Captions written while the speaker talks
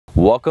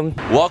Welcome to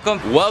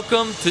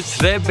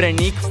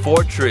Srebrenik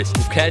Fortress,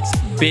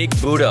 Phuket's Big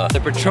Buddha, the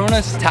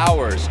Petronas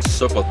Towers,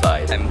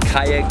 Sukhothai, and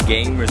Kaya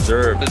Game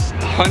Reserve. There's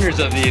hundreds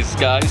of these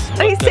guys.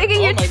 Oh, he's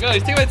taking your... Oh my god,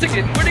 he's taking my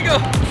ticket. Where'd he go?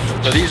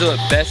 So these are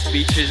the best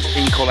beaches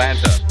in Koh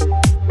Lanta.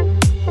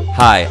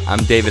 Hi,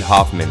 I'm David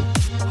Hoffmann,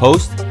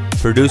 host,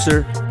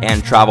 producer,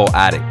 and travel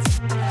addict.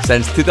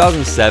 Since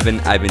 2007,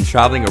 I've been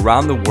traveling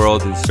around the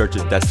world in search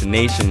of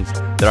destinations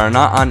that are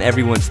not on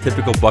everyone's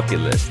typical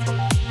bucket list.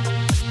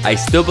 I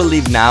still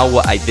believe now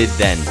what I did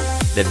then,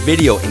 that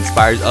video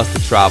inspires us to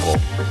travel,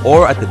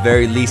 or at the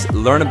very least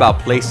learn about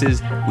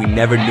places we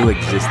never knew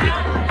existed.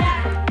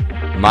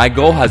 My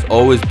goal has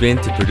always been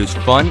to produce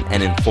fun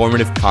and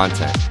informative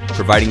content,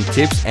 providing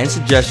tips and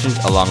suggestions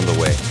along the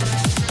way.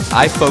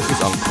 I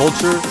focus on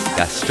culture,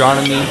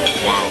 gastronomy,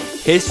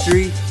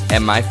 history,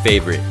 and my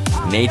favorite,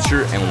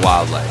 nature and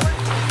wildlife.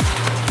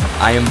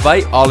 I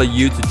invite all of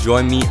you to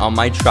join me on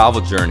my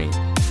travel journey,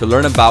 to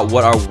learn about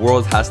what our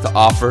world has to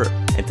offer,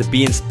 and to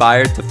be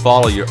inspired to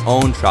follow your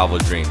own travel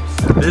dreams.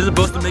 This is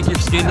supposed to make your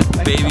skin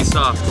baby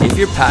soft. If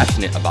you're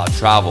passionate about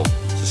travel,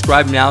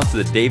 subscribe now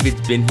to the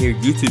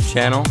Davidsbeenhere YouTube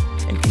channel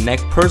and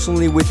connect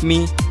personally with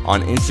me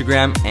on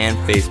Instagram and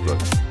Facebook.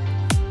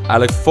 I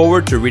look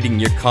forward to reading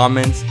your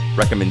comments,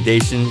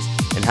 recommendations,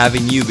 and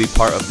having you be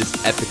part of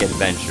this epic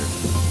adventure.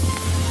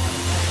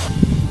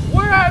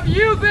 Where have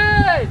you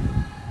been?